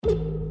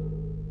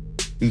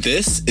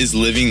This is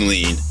Living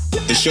Lean,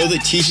 the show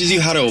that teaches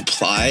you how to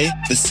apply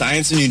the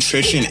science of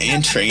nutrition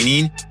and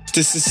training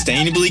to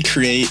sustainably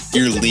create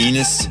your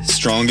leanest,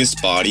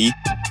 strongest body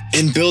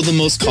and build the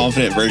most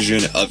confident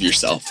version of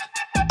yourself.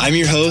 I'm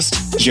your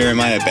host,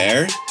 Jeremiah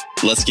Bear.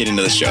 Let's get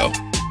into the show.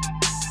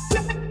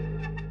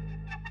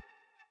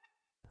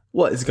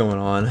 What is going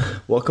on?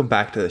 Welcome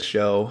back to the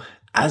show.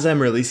 As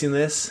I'm releasing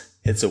this,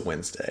 it's a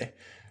Wednesday.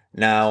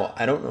 Now,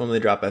 I don't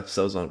normally drop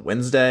episodes on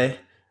Wednesday,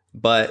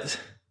 but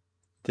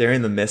they're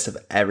in the midst of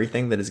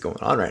everything that is going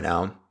on right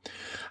now.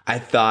 I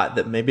thought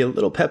that maybe a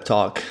little pep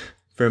talk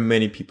for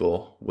many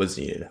people was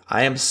needed.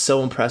 I am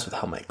so impressed with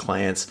how my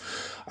clients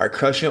are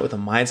crushing it with the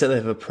mindset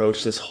they've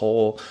approached this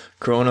whole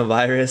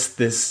coronavirus,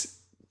 this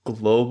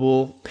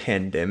global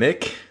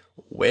pandemic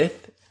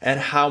with, and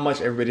how much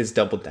everybody's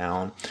doubled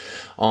down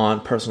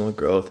on personal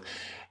growth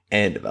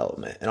and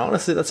development. And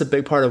honestly, that's a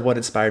big part of what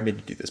inspired me to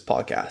do this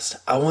podcast.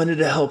 I wanted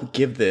to help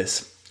give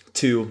this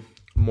to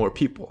more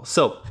people.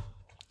 So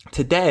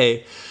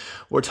today,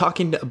 we're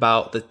talking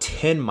about the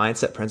 10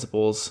 mindset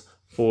principles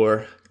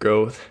for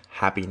growth,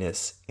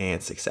 happiness,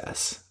 and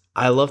success.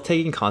 I love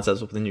taking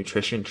concepts within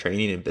nutrition,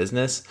 training, and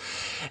business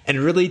and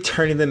really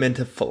turning them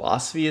into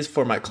philosophies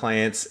for my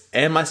clients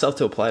and myself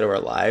to apply to our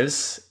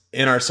lives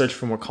in our search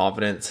for more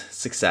confidence,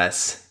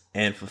 success,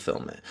 and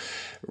fulfillment.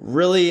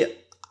 Really,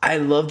 I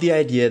love the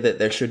idea that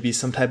there should be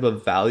some type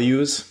of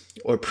values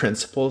or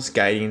principles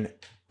guiding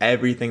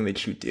everything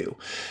that you do.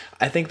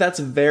 I think that's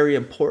very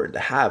important to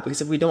have,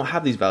 because if we don't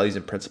have these values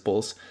and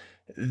principles,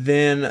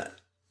 then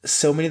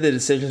so many of the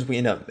decisions we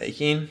end up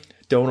making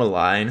don't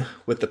align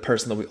with the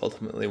person that we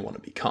ultimately want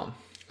to become.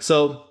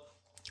 So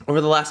over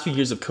the last few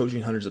years of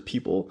coaching hundreds of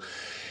people,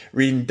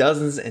 reading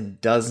dozens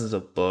and dozens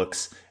of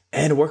books,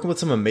 and working with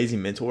some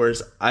amazing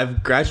mentors,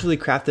 I've gradually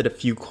crafted a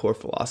few core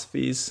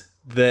philosophies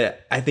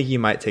that I think you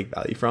might take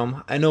value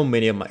from. I know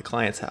many of my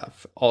clients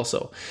have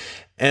also.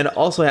 And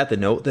also I have to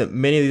note that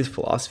many of these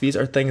philosophies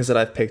are things that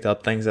I've picked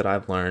up, things that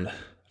I've learned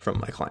from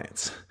my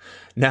clients.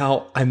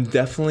 Now, I'm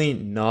definitely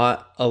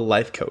not a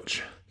life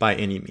coach by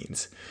any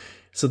means.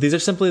 So these are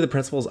simply the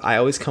principles I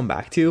always come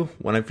back to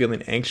when I'm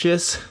feeling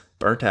anxious,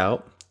 burnt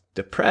out,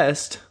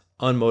 depressed,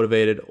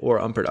 unmotivated,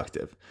 or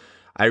unproductive.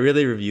 I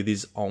really review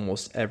these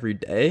almost every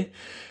day,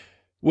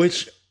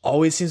 which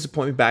always seems to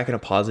point me back in a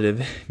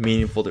positive,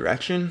 meaningful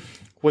direction,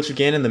 which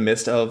again, in the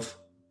midst of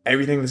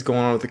everything that's going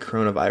on with the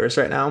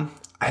coronavirus right now,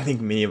 I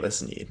think many of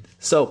us need.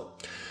 So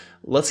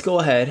let's go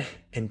ahead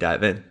and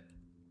dive in.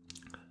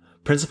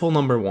 Principle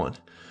number 1,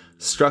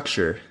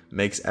 structure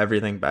makes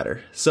everything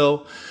better.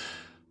 So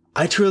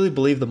I truly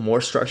believe the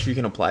more structure you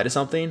can apply to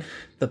something,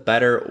 the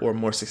better or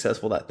more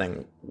successful that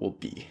thing will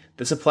be.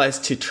 This applies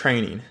to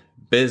training,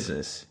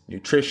 business,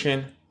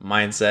 nutrition,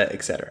 mindset,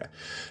 etc.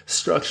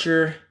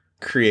 Structure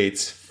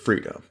creates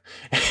freedom.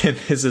 And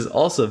this is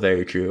also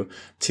very true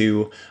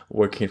to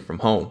working from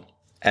home.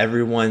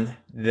 Everyone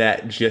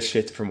that just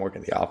shifted from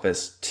working in the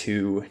office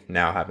to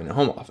now having a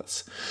home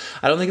office.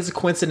 I don't think it's a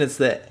coincidence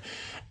that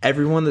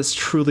everyone that's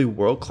truly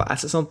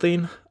world-class at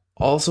something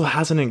also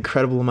has an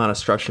incredible amount of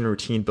structure and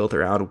routine built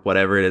around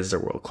whatever it is they're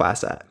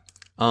world-class at.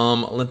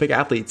 Olympic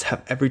athletes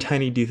have every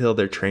tiny detail of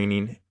their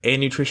training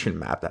and nutrition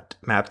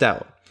mapped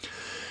out.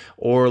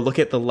 Or look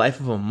at the life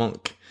of a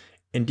monk.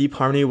 In deep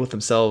harmony with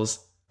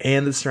themselves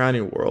and the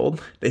surrounding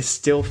world, they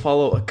still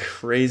follow a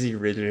crazy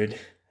rigid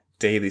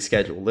daily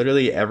schedule.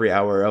 Literally every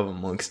hour of a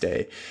monk's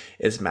day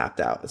is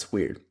mapped out. It's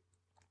weird.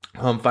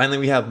 Finally,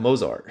 we have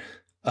Mozart,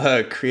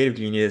 a creative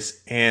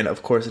genius, and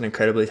of course, an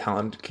incredibly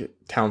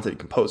talented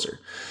composer.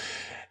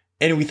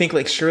 And we think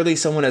like surely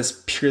someone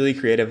as purely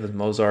creative as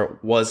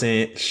Mozart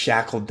wasn't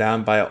shackled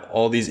down by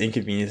all these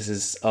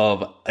inconveniences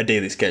of a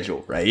daily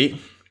schedule, right?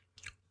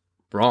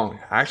 Wrong.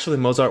 Actually,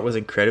 Mozart was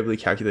incredibly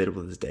calculated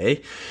with his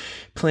day,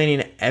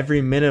 planning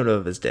every minute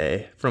of his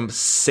day from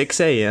 6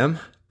 a.m.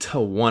 to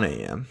 1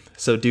 a.m.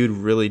 So dude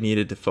really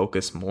needed to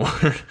focus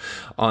more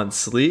on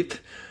sleep.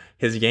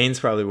 His gains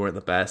probably weren't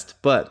the best,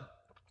 but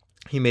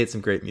he made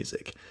some great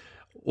music.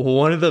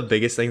 One of the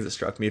biggest things that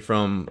struck me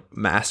from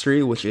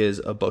Mastery, which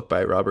is a book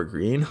by Robert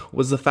Greene,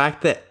 was the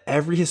fact that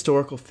every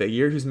historical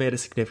figure who's made a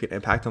significant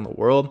impact on the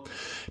world,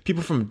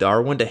 people from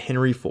Darwin to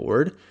Henry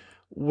Ford,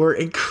 were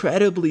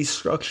incredibly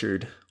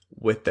structured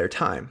with their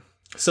time.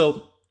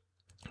 So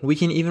we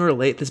can even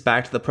relate this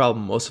back to the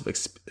problem most of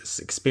us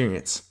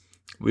experience.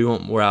 We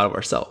want more out of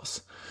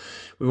ourselves.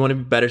 We want to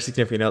be better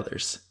significant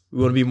others. We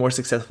want to be more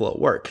successful at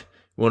work.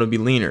 We want to be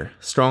leaner,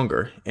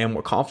 stronger, and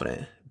more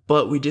confident.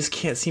 But we just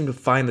can't seem to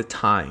find the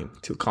time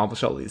to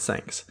accomplish all these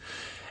things.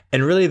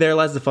 And really there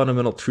lies the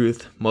fundamental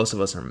truth most of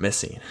us are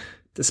missing.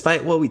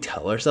 Despite what we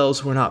tell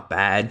ourselves, we're not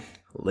bad,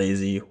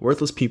 lazy,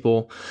 worthless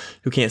people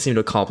who can't seem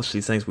to accomplish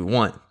these things we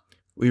want.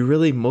 We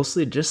really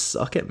mostly just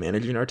suck at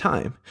managing our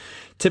time.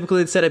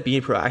 Typically, instead of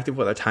being proactive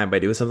with our time by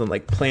doing something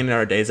like planning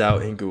our days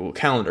out in Google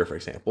Calendar, for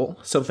example,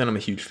 something I'm a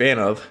huge fan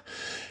of,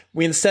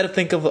 we instead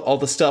think of all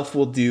the stuff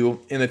we'll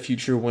do in the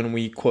future when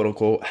we quote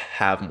unquote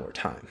have more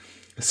time.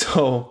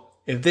 So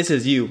if this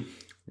is you,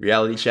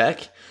 reality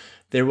check,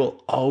 there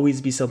will always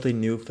be something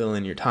new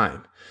filling your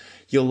time.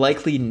 you'll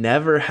likely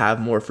never have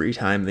more free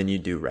time than you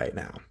do right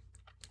now.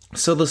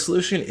 So the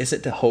solution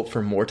isn't to hope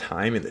for more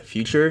time in the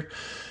future,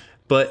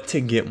 but to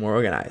get more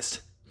organized.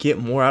 Get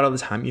more out of the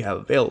time you have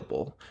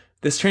available.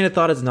 This train of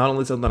thought is not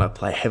only something I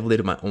apply heavily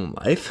to my own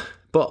life,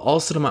 but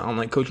also to my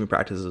online coaching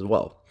practice as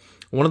well.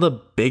 One of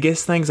the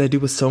biggest things I do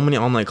with so many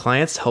online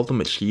clients to help them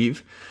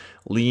achieve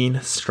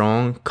lean,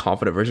 strong,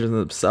 confident versions of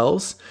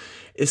themselves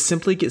is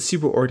simply get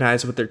super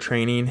organized with their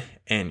training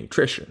and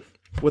nutrition.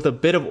 With a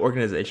bit of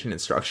organization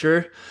and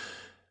structure,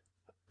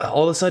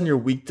 all of a sudden your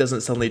week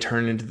doesn't suddenly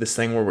turn into this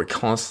thing where we're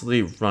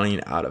constantly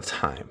running out of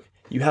time.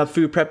 You have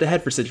food prepped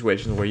ahead for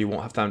situations where you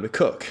won't have time to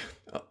cook.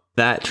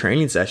 That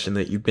training session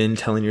that you've been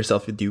telling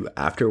yourself to do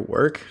after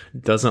work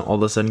doesn't all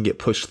of a sudden get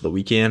pushed to the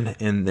weekend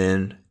and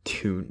then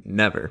to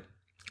never.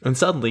 And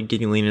suddenly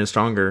getting leaner and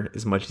stronger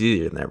is much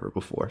easier than ever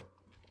before.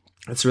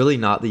 It's really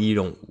not that you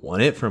don't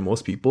want it for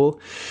most people.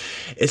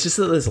 It's just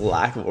that this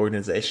lack of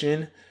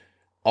organization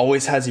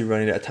always has you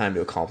running out of time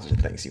to accomplish the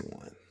things you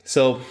want.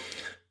 So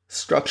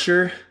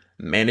structure,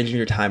 managing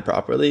your time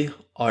properly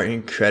are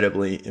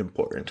incredibly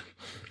important.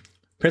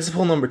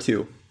 Principle number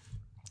 2,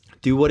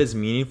 do what is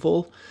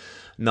meaningful,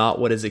 not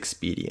what is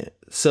expedient.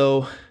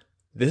 So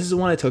this is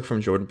one I took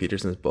from Jordan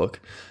Peterson's book,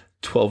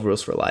 12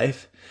 Rules for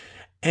Life.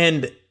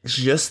 And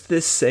just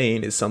this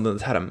saying is something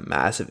that's had a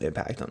massive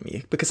impact on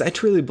me because I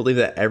truly believe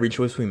that every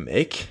choice we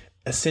make,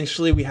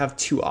 essentially we have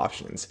 2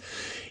 options.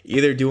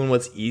 Either doing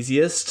what's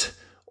easiest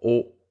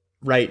or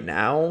right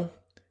now,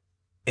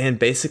 and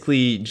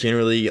basically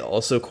generally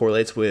also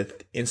correlates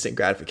with instant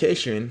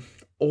gratification,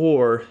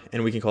 or,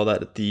 and we can call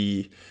that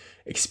the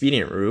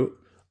expedient route,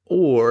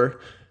 or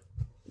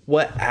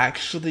what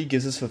actually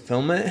gives us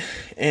fulfillment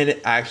and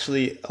it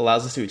actually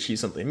allows us to achieve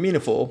something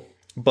meaningful,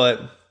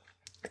 but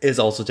is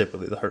also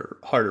typically the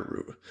harder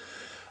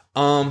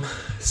route.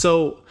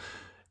 So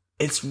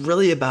it's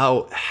really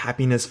about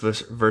happiness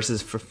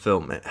versus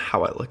fulfillment,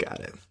 how I look at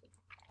it.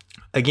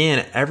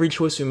 Again, every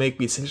choice we make,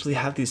 we essentially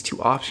have these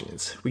 2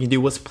 options. We can do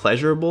what's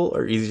pleasurable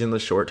or easy in the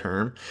short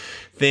term.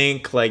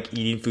 Think like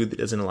eating food that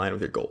doesn't align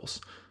with your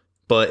goals,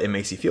 but it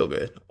makes you feel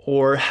good.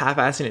 Or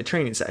half-assing a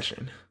training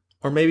session.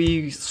 Or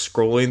maybe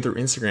scrolling through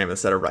Instagram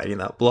instead of writing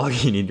that blog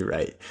you need to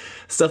write.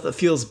 Stuff that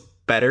feels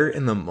better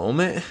in the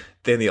moment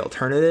than the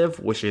alternative,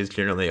 which is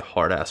generally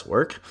hard-ass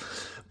work.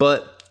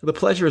 But the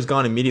pleasure is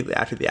gone immediately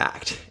after the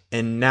act.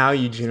 And now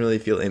you generally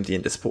feel empty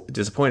and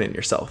disappointed in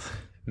yourself.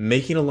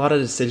 Making a lot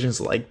of decisions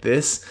like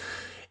this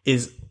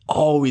is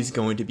always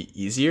going to be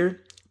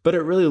easier, but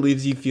it really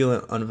leaves you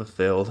feeling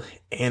unfulfilled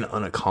and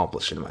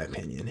unaccomplished, in my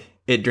opinion.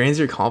 It drains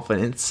your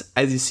confidence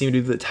as you seem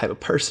to be the type of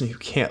person who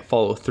can't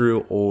follow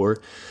through or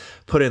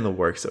put in the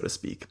work, so to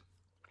speak.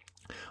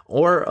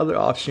 Or other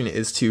option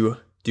is to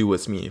do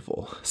what's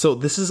meaningful. So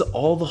this is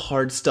all the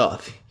hard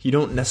stuff you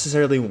don't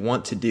necessarily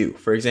want to do.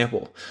 For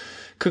example,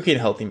 cooking a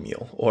healthy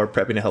meal or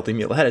prepping a healthy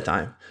meal ahead of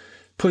time,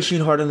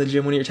 pushing hard in the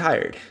gym when you're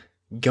tired,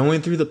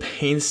 going through the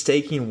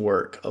painstaking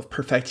work of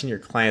perfecting your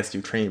client's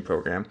new training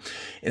program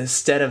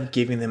instead of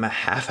giving them a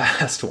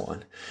half-assed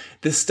one.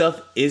 This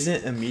stuff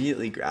isn't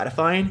immediately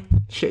gratifying.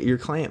 Shit, your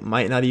client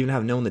might not even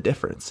have known the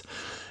difference.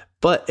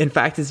 But in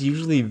fact, it's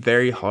usually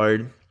very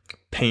hard,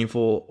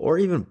 painful, or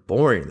even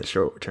boring in the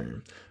short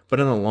term. But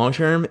in the long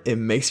term, it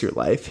makes your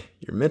life,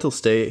 your mental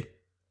state,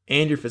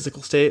 and your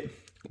physical state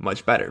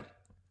much better.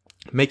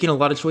 Making a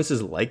lot of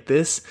choices like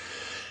this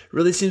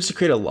really seems to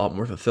create a lot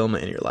more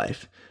fulfillment in your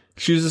life.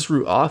 Choose this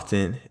route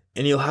often,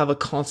 and you'll have a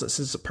constant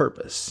sense of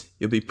purpose.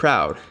 You'll be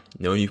proud,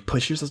 knowing you've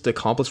pushed yourself to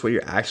accomplish what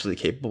you're actually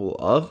capable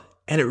of,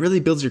 and it really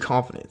builds your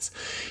confidence.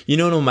 You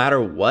know, no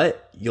matter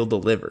what, you'll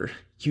deliver.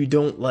 You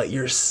don't let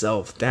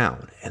yourself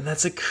down, and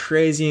that's a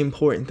crazy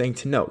important thing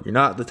to know. You're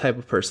not the type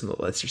of person that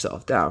lets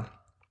yourself down.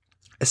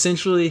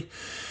 Essentially,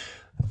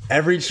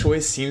 every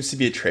choice seems to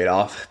be a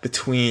trade-off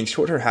between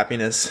short-term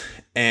happiness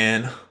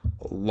and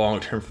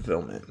long-term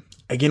fulfillment.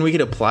 Again, we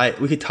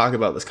could talk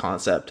about this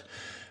concept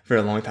for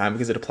a long time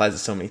because it applies to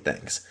so many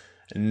things.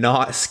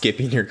 Not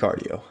skipping your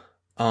cardio,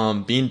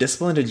 being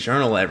disciplined to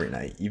journal every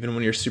night, even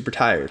when you're super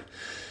tired,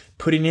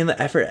 putting in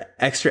the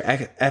extra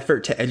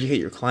effort to educate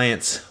your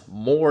clients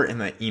more in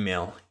that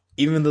email,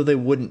 even though they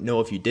wouldn't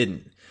know if you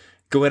didn't,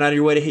 going out of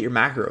your way to hit your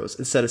macros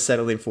instead of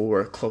settling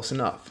for close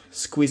enough,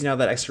 squeezing out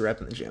that extra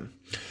rep in the gym.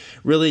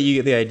 Really, you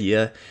get the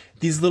idea.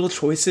 These little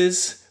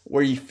choices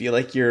where you feel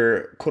like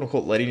you're quote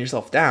unquote letting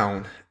yourself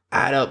down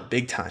add up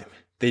big time.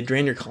 They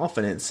drain your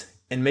confidence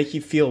and make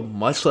you feel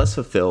much less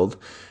fulfilled,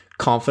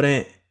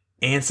 confident,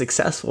 and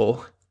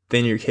successful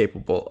than you're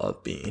capable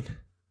of being.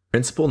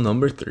 Principle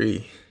number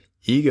 3,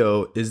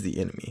 ego is the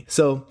enemy.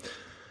 So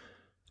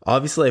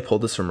obviously I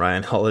pulled this from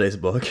Ryan Holiday's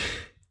book,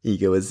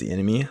 Ego is the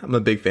Enemy. I'm a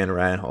big fan of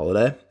Ryan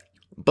Holiday,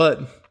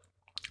 but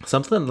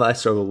something that I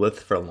struggled with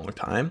for a long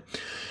time,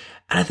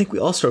 and I think we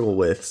all struggle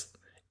with,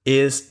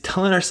 is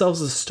telling ourselves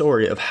a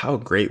story of how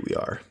great we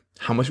are,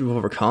 how much we've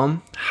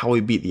overcome, how we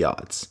beat the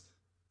odds.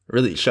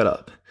 Really, shut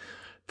up.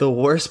 The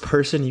worst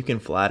person you can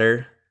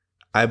flatter,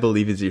 I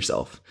believe, is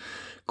yourself.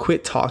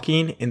 Quit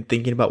talking and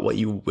thinking about what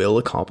you will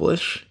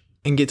accomplish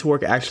and get to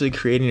work actually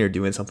creating or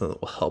doing something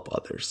that will help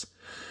others.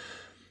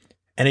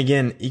 And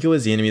again, Ego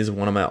is the Enemy is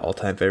one of my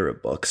all-time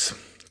favorite books.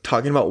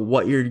 Talking about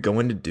what you're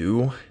going to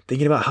do,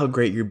 thinking about how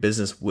great your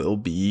business will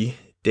be,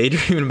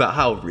 daydreaming about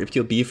how ripped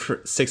you'll be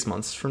for 6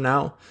 months from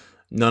now,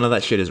 none of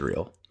that shit is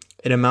real.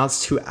 It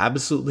amounts to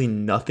absolutely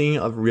nothing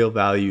of real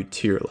value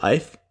to your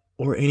life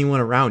or anyone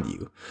around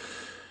you.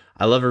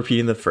 I love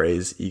repeating the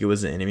phrase, ego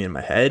is the enemy, in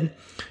my head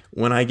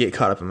when I get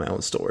caught up in my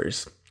own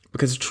stories,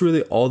 because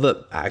truly all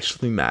that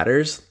actually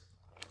matters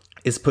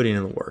is putting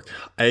in the work.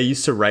 I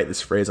used to write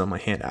this phrase on my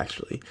hand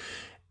actually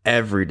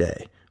every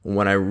day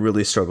when I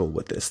really struggled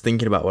with this,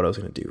 thinking about what I was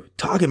going to do,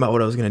 talking about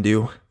what I was going to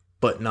do,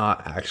 but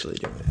not actually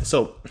doing it.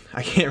 So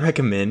I can't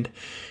recommend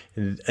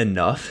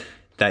enough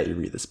that you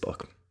read this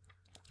book.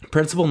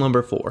 Principle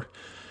number 4,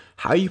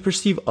 how you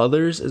perceive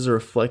others is a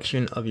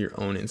reflection of your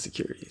own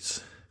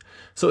insecurities.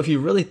 So if you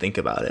really think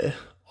about it,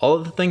 all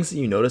of the things that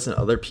you notice in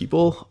other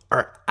people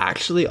are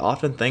actually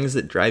often things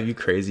that drive you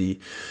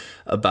crazy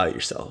about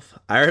yourself.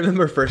 I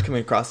remember first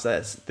coming across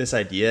this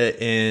idea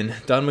in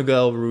Don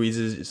Miguel Ruiz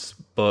Jr.'s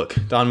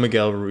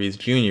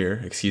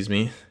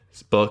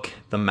book,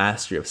 The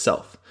Mastery of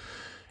Self,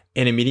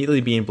 and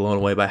immediately being blown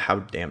away by how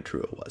damn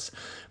true it was.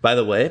 By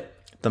the way,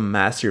 The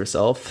Mastery of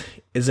Self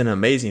is an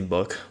amazing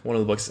book, one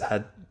of the books that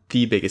had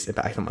the biggest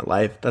impact on my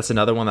life. That's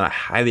another one that I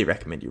highly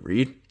recommend you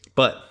read,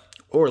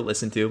 or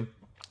listen to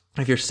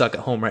if you're stuck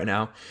at home right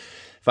now,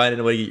 finding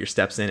a way to get your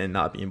steps in and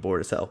not being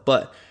bored as hell.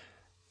 But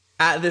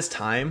at this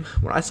time,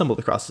 when I stumbled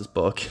across this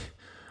book,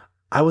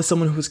 I was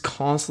someone who was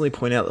constantly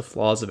pointing out the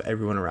flaws of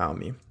everyone around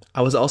me.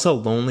 I was also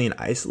lonely and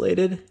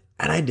isolated,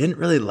 and I didn't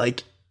really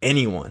like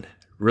anyone.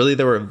 Really,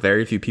 there were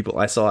very few people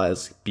I saw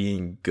as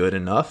being good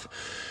enough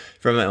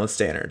from my own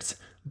standards.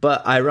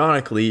 But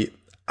ironically,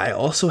 I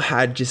also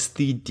had just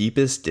the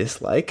deepest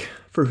dislike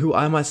for who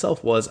I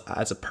myself was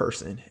as a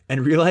person,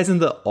 and realizing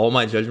that all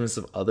my judgments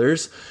of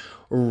others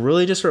were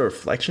really just a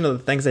reflection of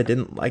the things I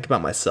didn't like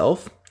about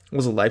myself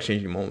was a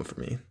life-changing moment for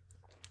me.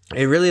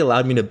 It really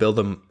allowed me to build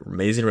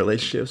amazing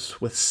relationships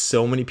with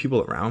so many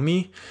people around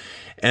me,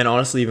 and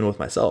honestly, even with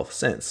myself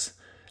since.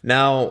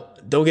 Now,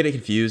 don't get it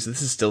confused,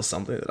 this is still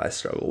something that I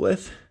struggle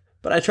with,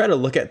 but I try to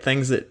look at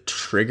things that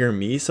trigger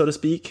me, so to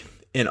speak,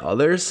 in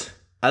others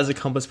as a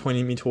compass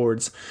pointing me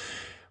towards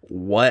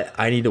what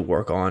I need to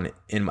work on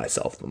in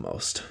myself the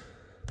most.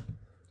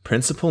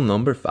 Principle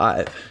number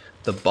 5,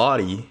 the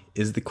body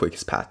is the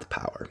quickest path to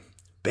power.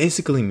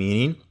 Basically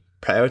meaning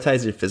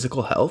prioritize your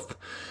physical health,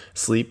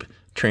 sleep,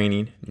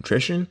 training,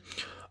 nutrition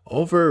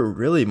over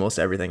really most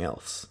everything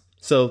else.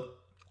 So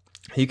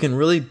you can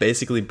really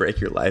basically break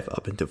your life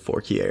up into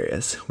 4 key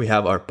areas. We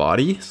have our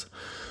bodies,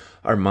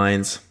 our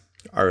minds,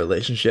 our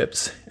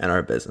relationships, and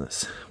our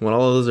business. When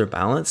all of those are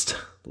balanced,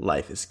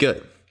 life is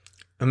good.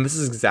 And this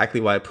is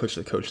exactly why I push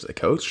the coaches I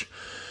coach,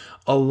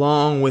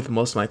 along with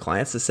most of my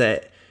clients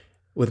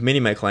many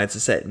of my clients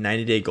to set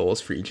 90-day goals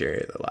for each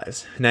area of their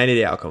lives.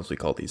 90-day outcomes, we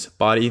call these.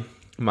 Body,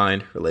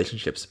 mind,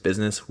 relationships,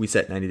 business. We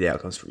set 90-day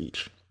outcomes for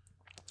each.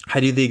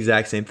 I do the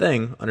exact same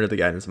thing under the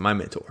guidance of my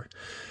mentor.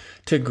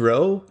 To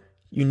grow,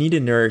 you need to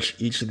nourish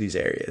each of these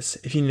areas.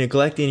 If you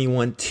neglect any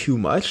one too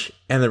much,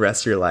 and the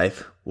rest of your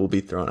life will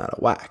be thrown out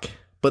of whack.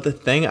 But the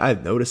thing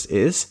I've noticed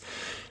is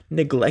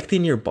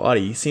neglecting your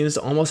body seems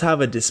to almost have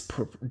a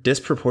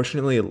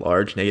disproportionately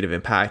large negative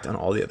impact on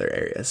all the other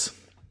areas.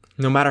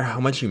 No matter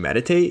how much you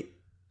meditate,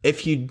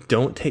 if you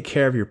don't take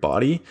care of your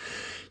body,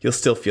 you'll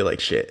still feel like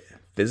shit,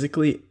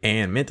 physically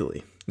and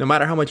mentally. No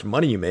matter how much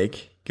money you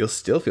make, you'll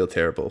still feel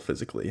terrible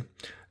physically.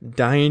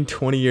 Dying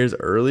 20 years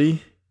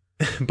early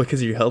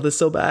because your health is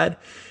so bad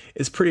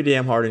is pretty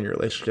damn hard in your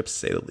relationships, to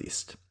say the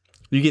least.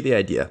 You get the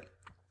idea.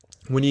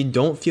 When you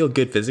don't feel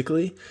good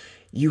physically,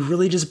 you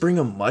really just bring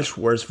a much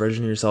worse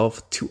version of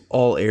yourself to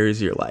all areas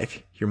of your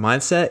life. Your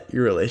mindset,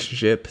 your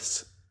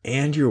relationships,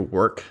 and your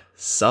work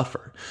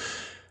suffer.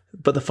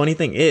 But the funny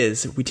thing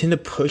is, we tend to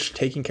push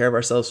taking care of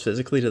ourselves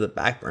physically to the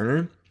back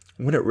burner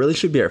when it really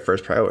should be our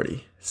first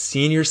priority.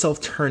 Seeing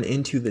yourself turn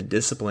into the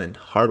disciplined,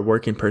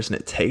 hardworking person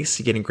it takes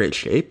to get in great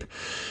shape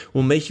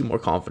will make you more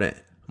confident,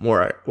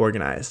 more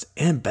organized,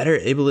 and better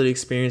able to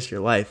experience your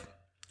life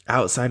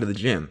outside of the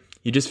gym.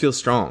 You just feel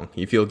strong,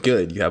 you feel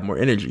good, you have more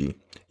energy,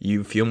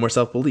 you feel more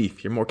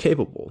self-belief, you're more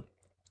capable.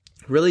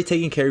 Really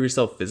taking care of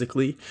yourself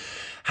physically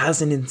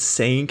has an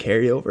insane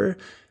carryover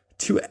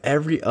to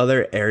every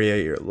other area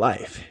of your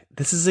life.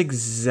 This is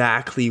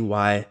exactly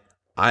why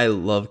I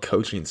love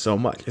coaching so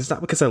much. It's not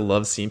because I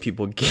love seeing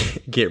people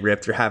get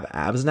ripped or have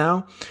abs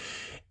now.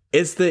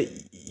 It's that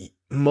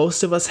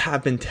most of us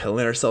have been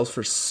telling ourselves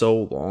for so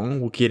long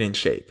we'll get in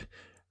shape.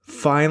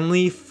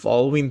 Finally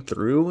following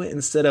through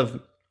instead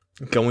of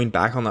going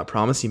back on that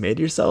promise you made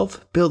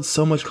yourself builds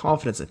so much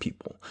confidence in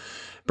people.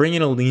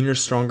 Bringing a leaner,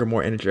 stronger,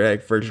 more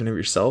energetic version of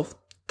yourself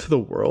to the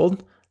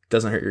world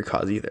doesn't hurt your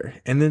cause either.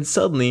 And then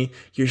suddenly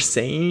you're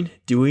saying,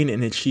 doing,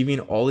 and achieving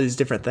all these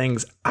different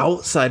things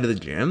outside of the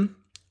gym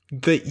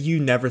that you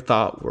never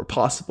thought were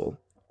possible.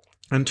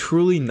 And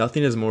truly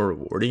nothing is more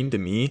rewarding to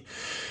me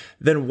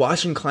than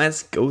watching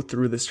clients go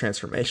through this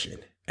transformation.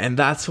 And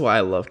that's why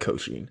I love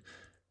coaching.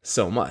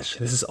 so much.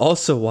 This is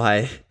also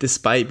why,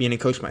 despite being a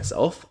coach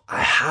myself,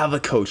 I have a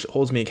coach that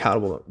holds me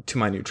accountable to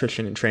my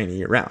nutrition and training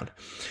year round.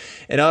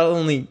 It not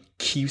only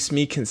keeps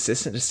me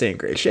consistent to stay in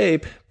great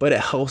shape, but it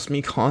helps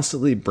me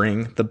constantly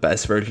bring the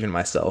best version of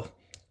myself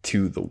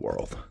to the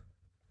world.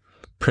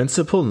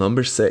 Principle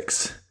number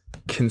 6.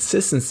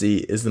 Consistency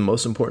is the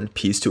most important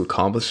piece to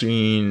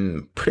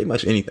accomplishing pretty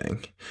much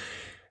anything.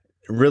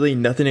 Really,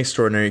 nothing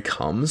extraordinary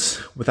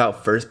comes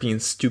without first being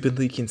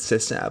stupidly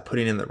consistent at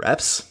putting in the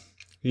reps,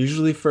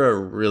 usually for a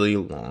really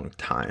long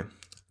time.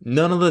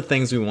 None of the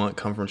things we want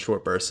come from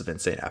short bursts of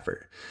insane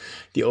effort.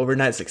 The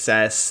overnight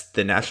success,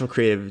 the natural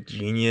creative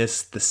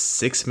genius, the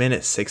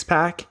 6-minute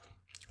six-pack,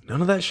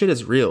 none of that shit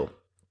is real.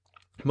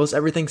 Most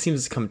everything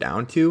seems to come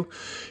down to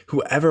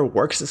whoever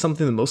works at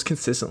something the most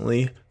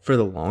consistently for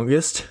the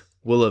longest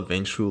will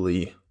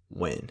eventually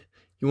win.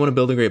 You want to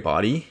build a great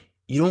body?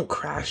 You don't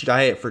crash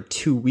diet for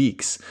 2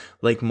 weeks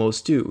like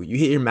most do. You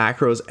hit your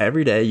macros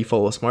every day, you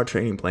follow a smart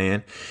training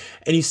plan,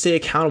 and you stay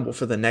accountable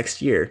for the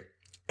next year,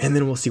 and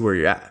then we'll see where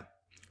you're at.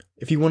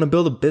 If you want to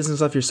build a business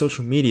off your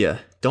social media,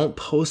 don't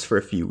post for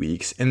a few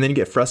weeks and then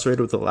get frustrated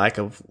with the lack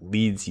of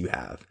leads you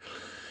have.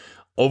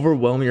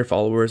 Overwhelm your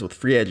followers with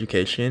free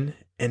education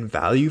and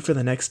value for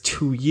the next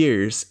 2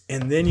 years,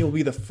 and then you'll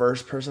be the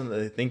first person that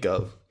they think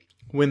of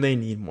when they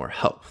need more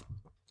help.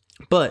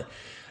 But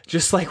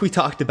just like we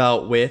talked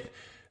about with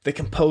the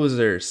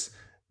composers,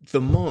 the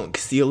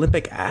monks, the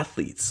Olympic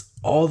athletes,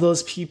 all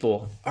those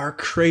people are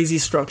crazy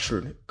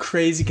structured,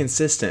 crazy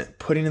consistent,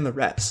 putting in the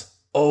reps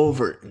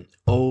over and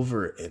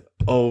over and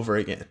over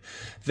again.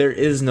 There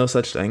is no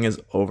such thing as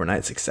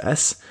overnight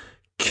success.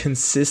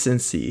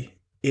 Consistency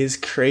is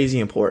crazy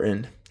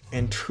important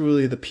and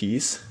truly the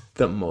piece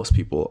that most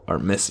people are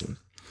missing.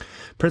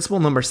 Principle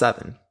number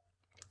 7,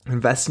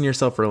 invest in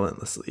yourself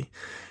relentlessly.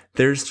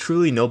 There's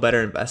truly no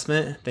better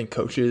investment than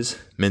coaches,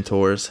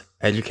 mentors,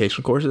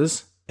 education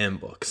courses,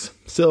 and books.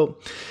 So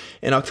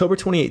in October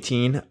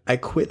 2018, I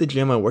quit the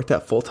gym I worked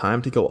at full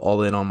time to go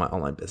all in on my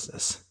online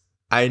business.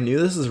 I knew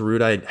this was a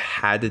route I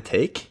had to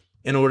take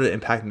in order to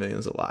impact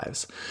millions of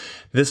lives.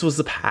 This was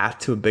the path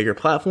to a bigger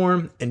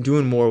platform and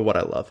doing more of what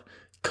I love,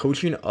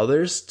 coaching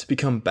others to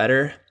become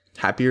better,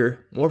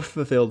 happier, more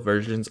fulfilled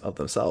versions of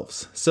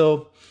themselves.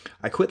 So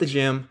I quit the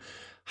gym,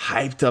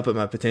 hyped up at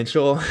my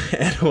potential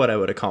and what I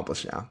would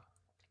accomplish now.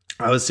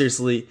 I was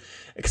seriously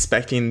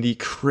expecting the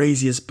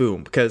craziest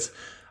boom because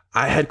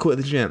I had quit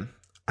the gym.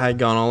 I had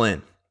gone all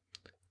in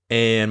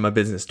and my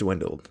business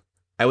dwindled.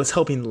 I was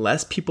helping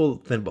less people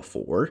than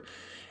before,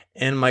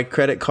 and my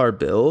credit card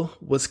bill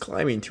was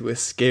climbing to a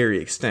scary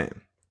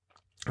extent.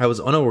 I was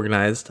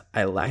unorganized,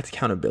 I lacked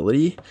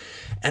accountability,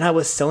 and I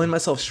was selling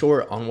myself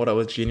short on what I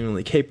was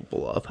genuinely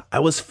capable of. I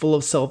was full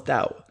of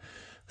self-doubt.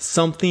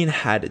 Something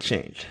had to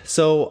change.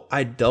 So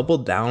I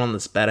doubled down on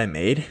this bet I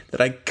made that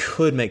I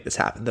could make this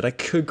happen, that I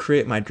could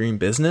create my dream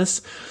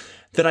business,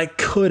 that I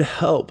could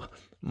help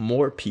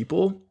more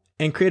people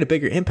and create a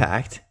bigger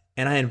impact,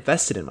 and I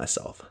invested in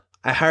myself.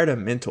 I hired a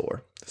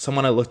mentor,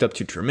 someone I looked up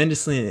to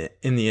tremendously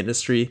in the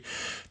industry,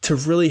 to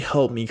really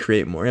help me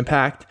create more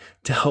impact,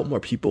 to help more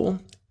people,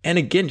 and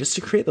again, just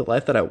to create the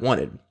life that I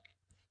wanted.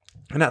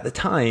 And at the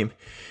time,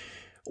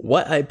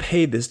 what I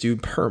paid this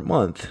dude per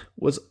month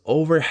was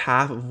over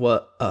half of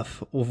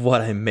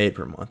what I made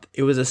per month.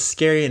 It was a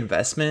scary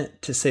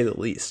investment to say the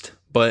least,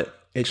 but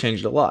it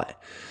changed a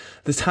lot.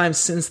 The time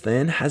since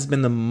then has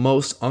been the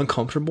most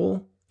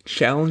uncomfortable,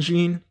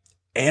 challenging,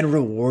 and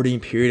rewarding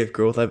period of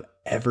growth I've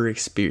ever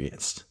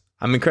experienced.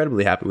 I'm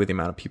incredibly happy with the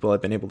amount of people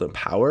I've been able to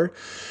empower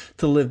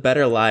to live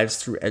better lives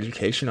through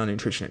education on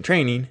nutrition and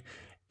training,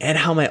 and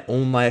how my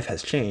own life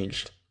has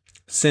changed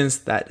since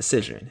that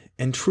decision.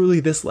 And truly,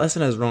 this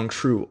lesson has rung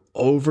true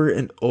over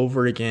and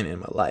over again in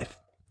my life.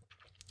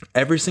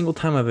 Every single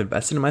time I've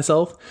invested in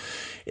myself,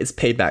 it's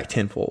paid back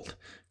tenfold.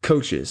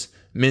 Coaches,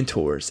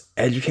 mentors,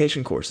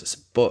 education courses,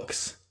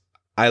 books.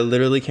 I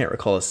literally can't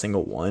recall a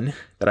single one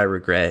that I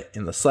regret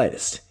in the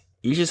slightest.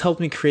 Each has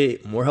helped me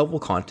create more helpful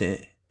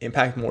content,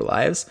 impact more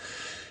lives,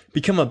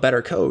 become a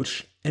better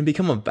coach, and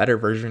become a better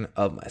version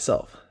of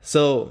myself.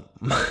 So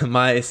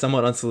my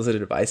somewhat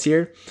unsolicited advice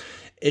here,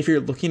 if you're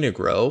looking to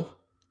grow,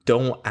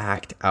 don't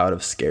act out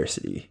of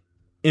scarcity.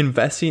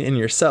 Investing in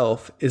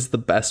yourself is the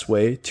best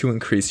way to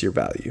increase your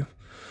value.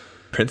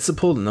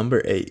 Principle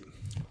number 8,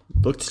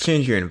 look to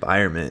change your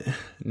environment,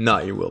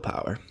 not your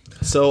willpower.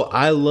 So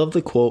I love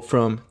the quote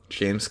from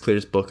James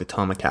Clear's book,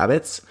 Atomic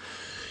Habits.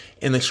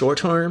 In the short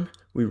term,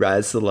 we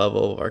rise to the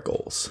level of our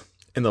goals.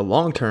 In the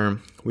long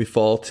term, we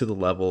fall to the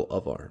level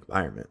of our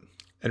environment.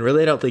 And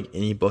really, I don't think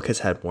any book has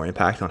had more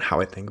impact on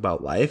how I think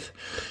about life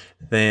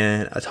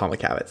than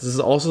Atomic Habits. This is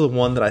also the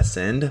one that I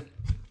send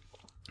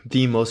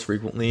the most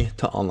frequently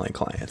to online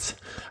clients.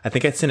 I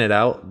think I sent it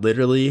out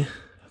literally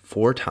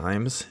 4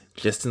 times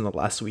just in the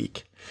last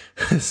week.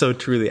 So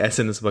truly, I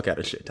send this book out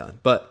a shit ton.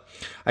 But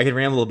I could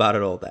ramble about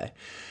it all day.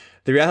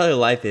 The reality of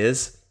life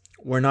is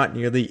we're not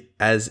nearly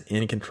as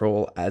in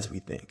control as we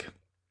think.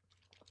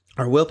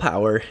 Our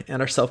willpower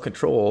and our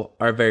self-control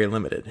are very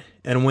limited.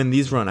 And when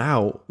these run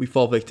out, we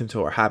fall victim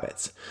to our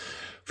habits.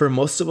 For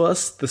most of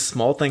us, the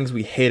small things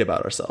we hate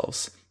about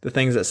ourselves, the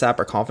things that sap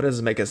our confidence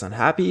and make us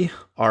unhappy,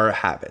 are our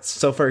habits.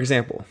 So for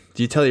example,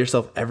 do you tell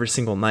yourself every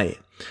single night,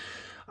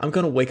 I'm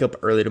going to wake up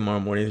early tomorrow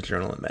morning to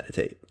journal and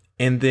meditate?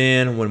 And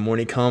then when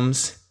morning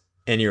comes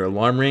and your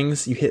alarm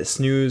rings, you hit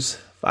snooze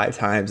 5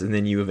 times and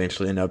then you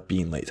eventually end up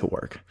being late to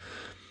work.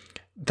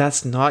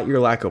 That's not your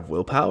lack of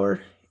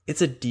willpower.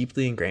 It's a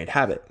deeply ingrained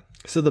habit.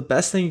 So the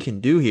best thing you can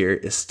do here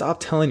is stop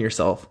telling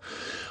yourself,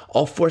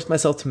 I'll force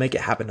myself to make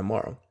it happen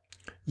tomorrow.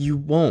 You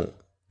won't.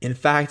 In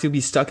fact, you'll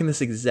be stuck in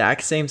this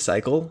exact same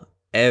cycle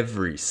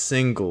every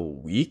single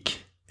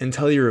week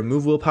until you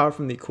remove willpower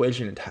from the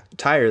equation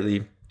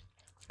entirely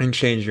and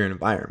change your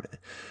environment.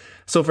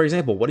 So for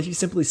example, what if you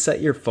simply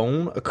set your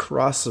phone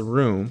across the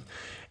room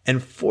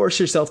and force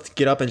yourself to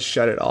get up and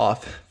shut it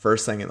off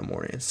first thing in the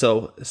morning?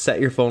 So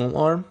set your phone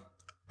alarm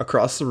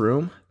across the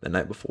room the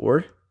night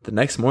before. The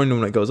next morning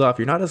when it goes off,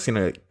 you're not just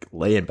going to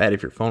lay in bed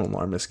if your phone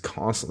alarm is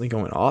constantly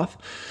going off.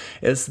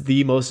 It's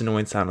the most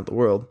annoying sound in the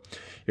world.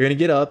 You're going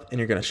to get up and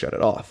you're going to shut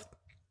it off.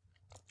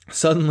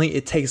 Suddenly,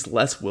 it takes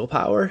less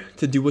willpower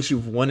to do what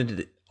you've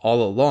wanted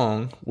all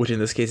along, which in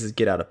this case is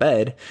get out of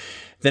bed,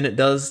 than it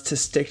does to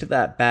stick to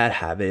that bad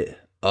habit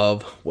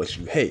of what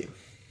you hate.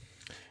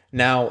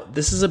 Now,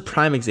 this is a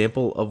prime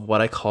example of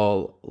what I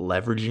call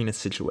leveraging a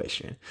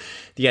situation.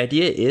 The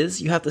idea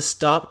is you have to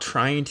stop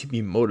trying to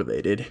be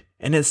motivated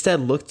and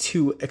instead look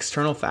to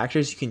external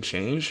factors you can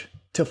change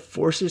to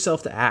force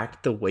yourself to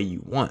act the way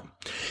you want.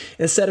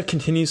 Instead of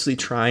continuously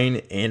trying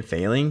and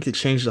failing to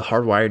change the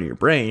hardwire in your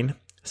brain,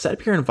 set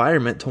up your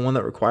environment to one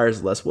that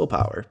requires less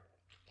willpower.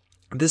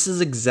 This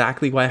is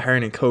exactly why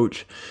hiring a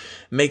coach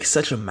makes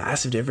such a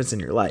massive difference in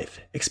your life,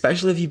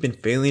 especially if you've been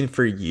failing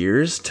for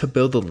years to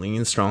build the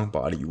lean, strong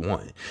body you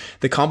want.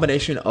 The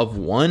combination of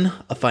 1,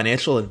 a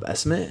financial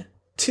investment,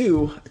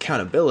 2,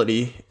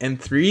 accountability,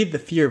 and 3, the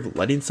fear of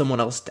letting someone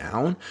else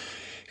down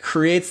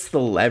creates the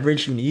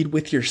leverage you need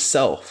with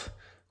yourself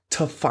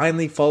to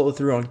finally follow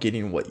through on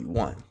getting what you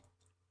want.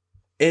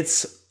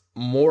 It's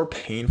more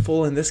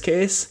painful in this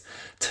case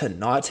to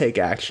not take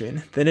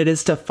action than it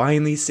is to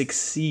finally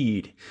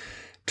succeed.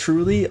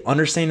 Truly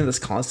understanding this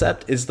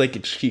concept is like a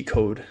cheat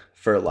code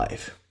for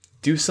life.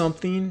 Do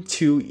something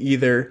to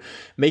either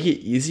make it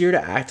easier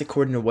to act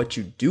according to what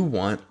you do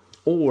want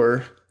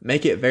or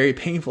make it very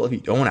painful if you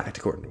don't act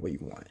according to what you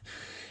want.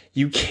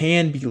 You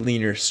can be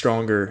leaner,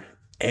 stronger,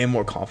 and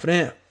more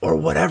confident, or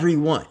whatever you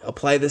want.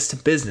 Apply this to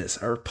business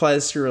or apply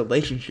this to your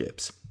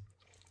relationships.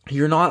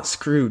 You're not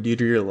screwed due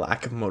to your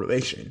lack of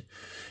motivation.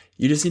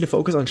 You just need to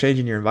focus on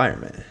changing your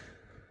environment.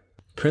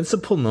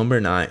 Principle number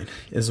 9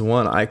 is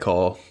one I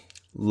call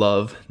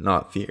love,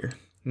 not fear.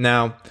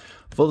 Now,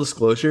 full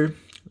disclosure,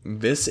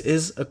 this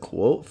is a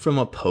quote from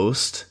a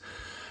post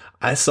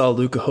I saw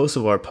Luka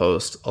Hocevar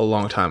post a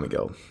long time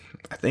ago.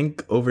 I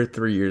think over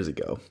 3 years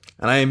ago.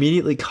 And I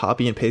immediately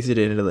copy and pasted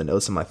it into the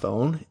notes on my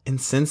phone. And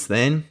since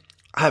then,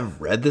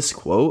 I've read this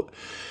quote.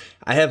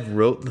 I have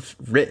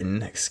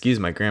written,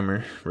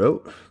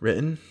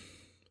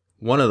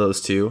 one of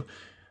those two,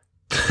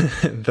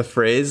 the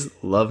phrase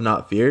love,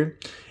 not fear,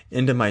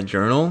 into my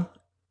journal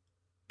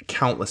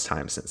countless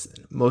times since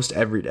then, most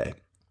every day.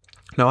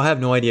 Now, I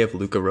have no idea if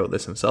Luka wrote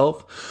this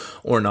himself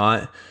or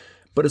not,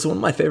 but it's one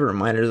of my favorite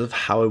reminders of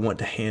how I want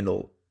to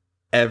handle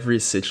every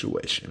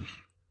situation.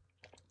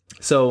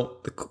 So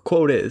the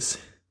quote is,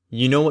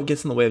 you know what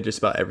gets in the way of just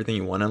about everything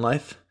you want in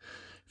life?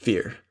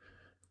 Fear.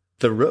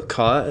 The root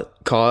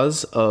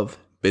cause of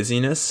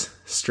busyness,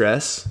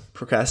 stress,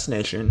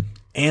 procrastination,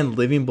 and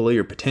living below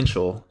your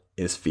potential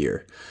is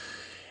fear.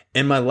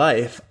 In my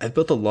life, I've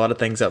built a lot of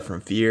things up from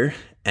fear,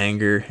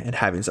 anger, and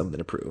having something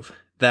to prove.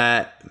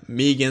 That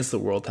me against the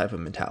world type of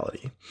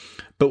mentality.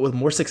 But with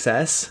more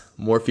success,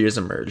 more fears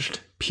emerged.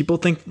 People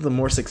think that the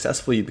more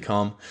successful you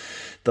become,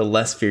 the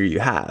less fear you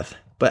have.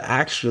 But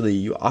actually,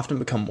 you often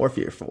become more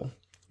fearful.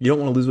 You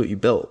don't want to lose what you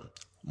built.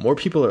 More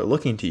people are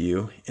looking to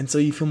you, and so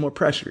you feel more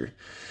pressure.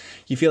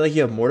 You feel like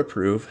you have more to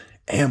prove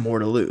and more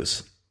to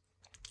lose.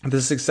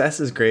 The success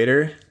is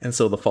greater, and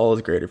so the fall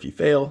is greater if you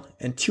fail.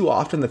 And too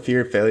often, the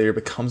fear of failure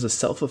becomes a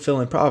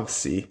self-fulfilling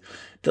prophecy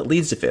that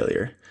leads to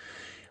failure.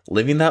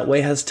 Living that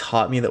way has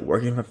taught me that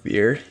working from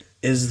fear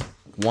is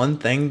one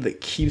thing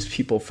that keeps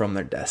people from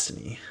their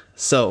destiny.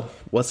 So,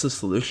 what's the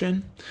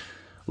solution?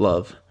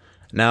 Love.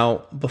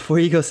 Now, before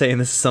you go saying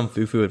this is some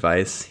foo-foo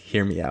advice,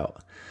 hear me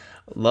out.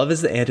 Love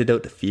is the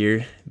antidote to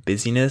fear,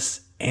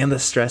 busyness, and the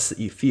stress that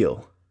you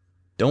feel.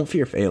 Don't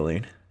fear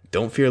failing.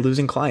 Don't fear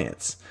losing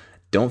clients.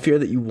 Don't fear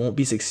that you won't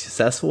be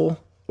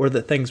successful or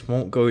that things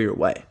won't go your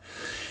way.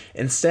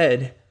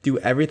 Instead, do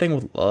everything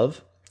with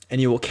love and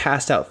you will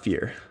cast out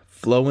fear,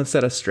 flow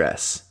instead of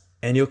stress,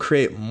 and you'll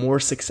create more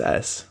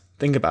success.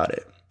 Think about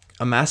it.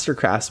 A master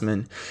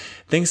craftsman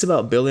thinks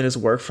about building his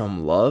work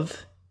from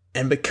love,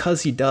 and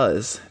because he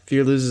does,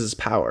 fear loses his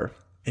power,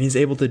 and he's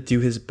able to do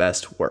his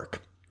best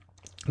work.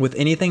 With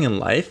anything in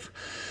life,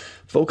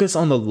 focus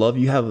on the love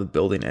you have of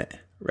building it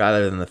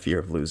rather than the fear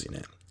of losing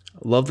it.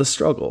 Love the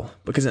struggle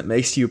because it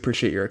makes you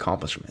appreciate your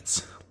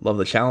accomplishments. Love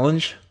the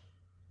challenge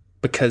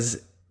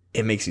because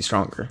it makes you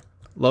stronger.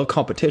 Love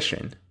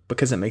competition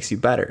because it makes you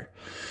better.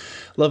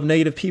 Love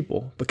negative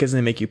people because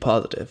they make you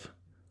positive.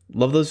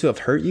 Love those who have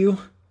hurt you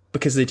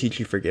because they teach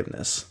you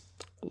forgiveness.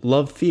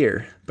 Love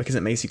fear because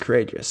it makes you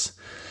courageous.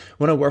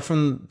 When I work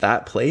from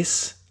that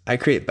place, I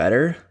create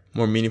better,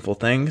 more meaningful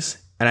things,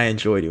 and I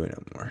enjoy doing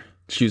it more.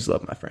 Choose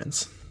love, my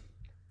friends.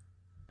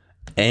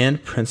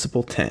 And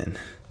principle 10,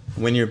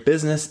 when your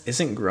business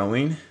isn't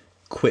growing,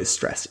 quit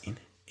stressing.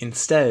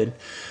 Instead,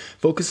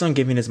 focus on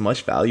giving as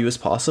much value as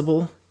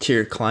possible to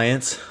your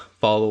clients,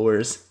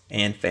 followers,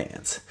 and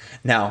fans.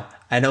 Now,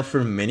 I know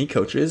for many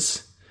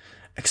coaches,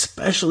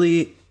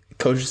 especially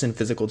coaches in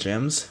physical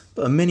gyms,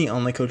 but many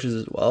online coaches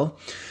as well,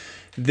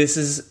 this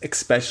is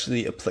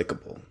especially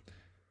applicable.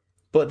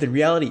 But the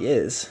reality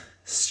is,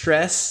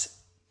 stress,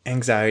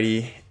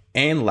 anxiety,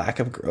 and lack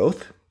of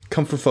growth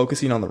come from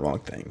focusing on the wrong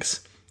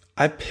things.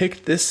 I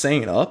picked this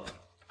saying up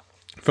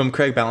from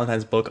Craig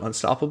Ballantyne's book,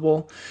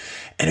 Unstoppable,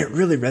 and it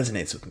really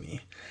resonates with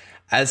me.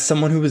 As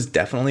someone who is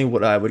definitely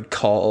what I would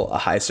call a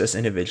high-stress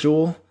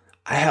individual,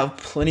 I have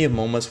plenty of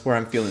moments where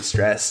I'm feeling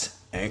stressed,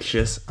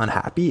 anxious,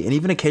 unhappy, and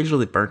even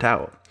occasionally burnt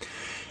out.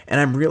 And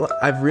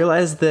I've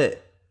realized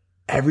that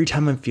every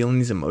time I'm feeling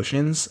these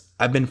emotions,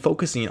 I've been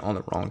focusing on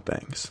the wrong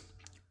things.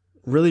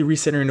 Really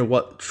recentering to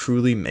what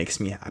truly makes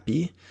me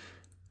happy,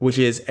 which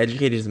is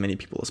educating as many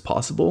people as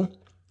possible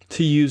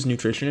to use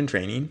nutrition and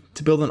training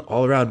to build an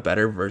all-around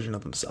better version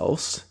of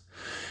themselves,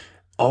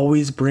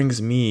 always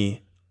brings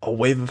me a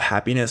wave of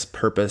happiness,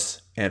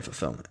 purpose, and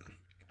fulfillment.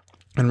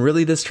 And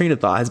really, this train of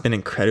thought has been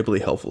incredibly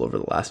helpful over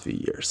the last few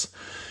years.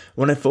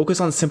 When I focus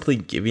on simply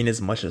giving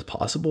as much as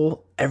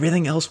possible,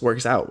 everything else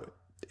works out.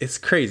 It's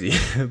crazy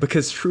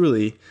because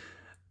truly,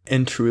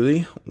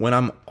 when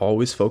I'm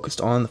always focused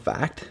on the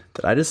fact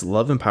that I just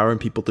love empowering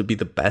people to be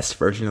the best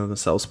version of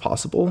themselves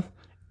possible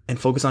and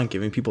focus on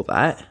giving people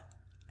that,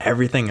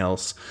 everything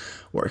else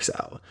works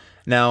out.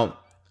 Now,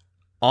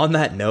 on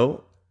that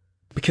note,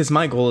 because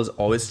my goal is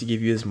always to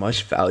give you as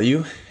much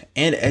value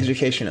and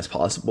education as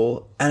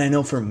possible, and I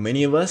know for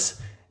many of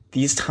us,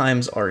 these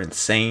times are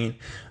insane.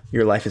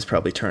 Your life is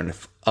probably turned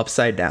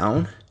upside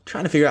down,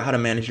 trying to figure out how to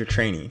manage your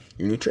training,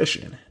 your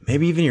nutrition,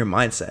 maybe even your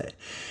mindset.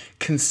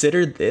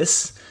 Consider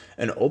this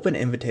an open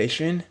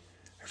invitation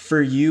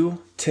for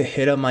you to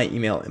hit up my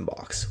email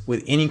inbox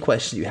with any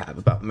questions you have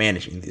about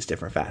managing these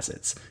different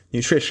facets: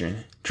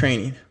 nutrition,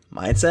 training,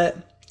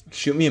 mindset.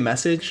 Shoot me a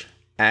message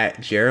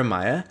at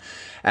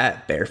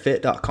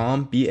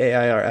jeremiah@bairfit.com,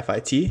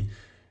 BAIRFIT,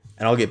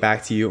 and I'll get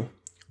back to you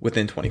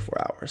within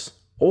 24 hours.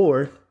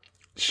 Or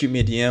shoot me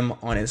a DM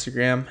on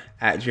Instagram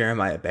at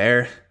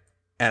jeremiahbear,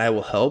 and I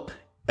will help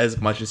as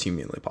much as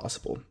humanly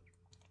possible.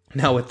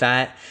 Now with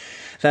that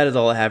is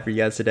all I have for you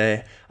guys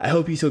today. I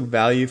hope you took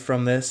value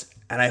from this,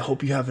 and I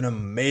hope you have an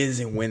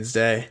amazing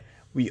Wednesday.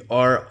 We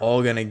are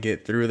all going to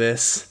get through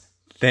this.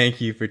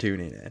 Thank you for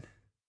tuning in.